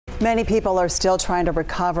Many people are still trying to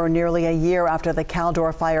recover nearly a year after the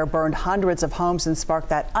Caldor Fire burned hundreds of homes and sparked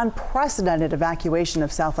that unprecedented evacuation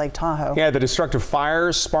of South Lake Tahoe. Yeah, the destructive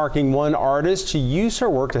fire sparking one artist to use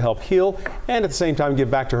her work to help heal and at the same time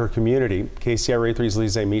give back to her community. KCRA 3's Shelley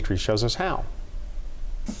Zentner shows us how.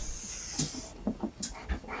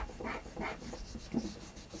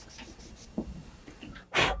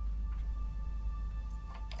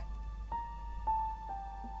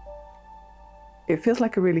 It feels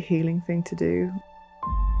like a really healing thing to do.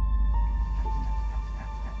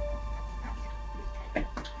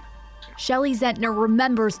 Shelley Zentner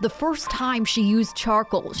remembers the first time she used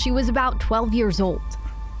charcoal. She was about 12 years old.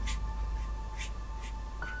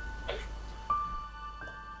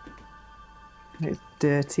 It's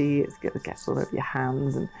dirty, it gets all over your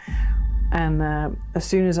hands. And as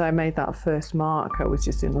soon as I made that first mark, I was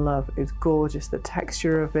just in love. It was gorgeous, the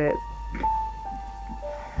texture of it.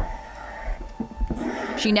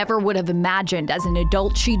 She never would have imagined as an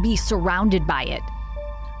adult she'd be surrounded by it.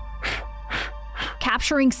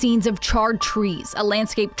 Capturing scenes of charred trees, a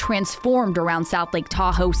landscape transformed around South Lake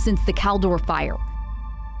Tahoe since the Caldor Fire.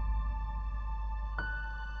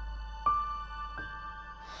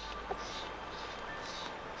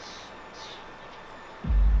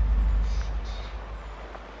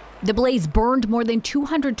 The blaze burned more than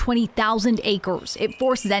 220,000 acres. It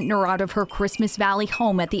forced Zentner out of her Christmas Valley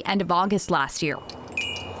home at the end of August last year.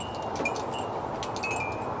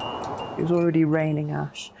 It was already raining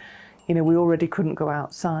ash. You know, we already couldn't go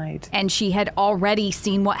outside. And she had already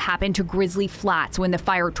seen what happened to Grizzly Flats when the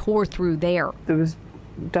fire tore through there. There was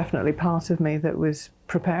definitely part of me that was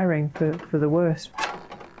preparing for the worst.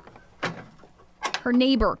 Her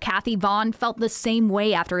neighbor, Kathy Vaughn, felt the same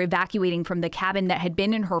way after evacuating from the cabin that had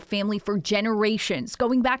been in her family for generations,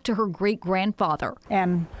 going back to her great-grandfather.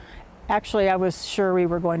 And actually, I was sure we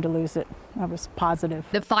were going to lose it. I was positive.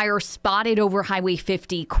 The fire spotted over Highway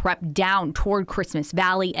 50, crept down toward Christmas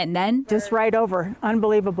Valley, and then just right over.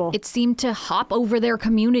 Unbelievable. It seemed to hop over their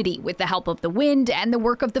community with the help of the wind and the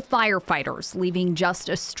work of the firefighters, leaving just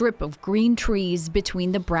a strip of green trees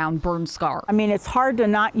between the brown burn scar. I mean, it's hard to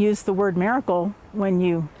not use the word miracle when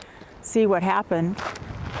you see what happened.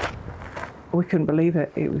 We couldn't believe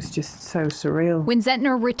it. It was just so surreal. When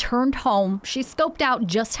Zentner returned home, she scoped out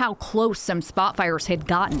just how close some spot fires had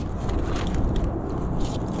gotten.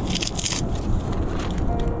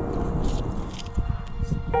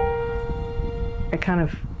 I kind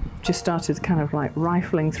of just started kind of like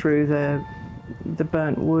rifling through the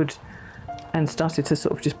burnt wood and started to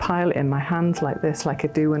sort of just pile it in my hands like this, like I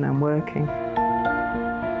do when I'm working.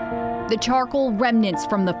 The charcoal remnants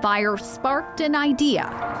from the fire sparked an idea.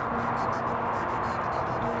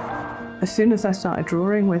 As soon as I started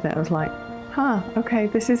drawing with it, I was like, huh, okay,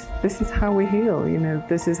 this is how we heal, you know,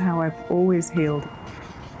 this is how I've always healed.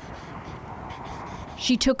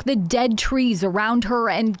 She took the dead trees around her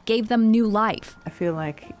and gave them new life. I feel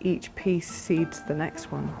like each piece seeds the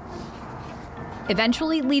next one.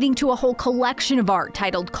 Eventually leading to a whole collection of art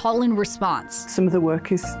titled Call and Response. Some of the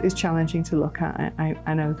work is challenging to look at,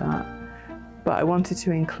 I know that. But I wanted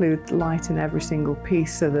to include light in every single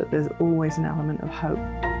piece so that there's always an element of hope.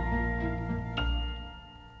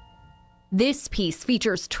 This piece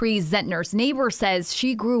features trees Zentner's neighbor says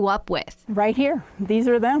she grew up with. Right here, these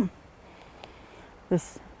are them.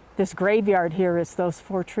 This graveyard here is those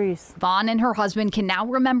 4 trees. Vaughn and her husband can now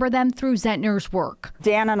remember them through Zentner's work.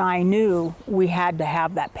 Dan and I knew we had to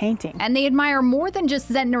have that painting. And they admire more than just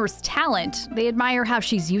Zentner's talent. They admire how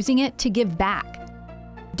she's using it to give back.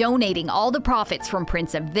 Donating all the profits from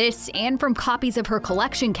prints of this and from copies of her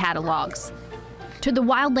collection catalogs to the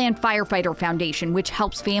Wildland Firefighter Foundation, which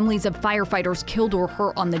helps families of firefighters killed or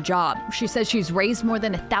hurt on the job. She says she's raised more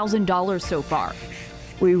than $1,000 so far.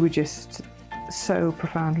 We were just so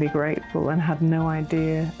profoundly grateful and had no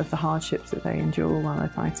idea of the hardships that they endure while they're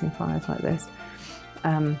fighting fires like this.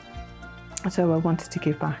 So I wanted to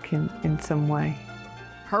give back in some way.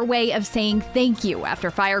 Her way of saying thank you after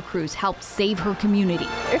fire crews helped save her community.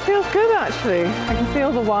 It feels good, actually. I can see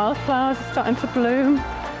all the wildflowers starting to bloom.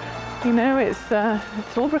 You know, it's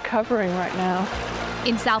all recovering right now.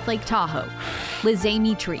 In South Lake Tahoe, Shelley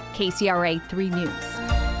Zentner, KCRA 3 News.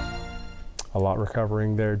 A lot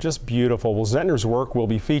recovering there. Just beautiful. Well, Zentner's work will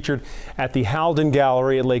be featured at the Haldon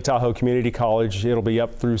Gallery at Lake Tahoe Community College. It'll be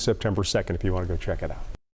up through September 2nd if you want to go check it out.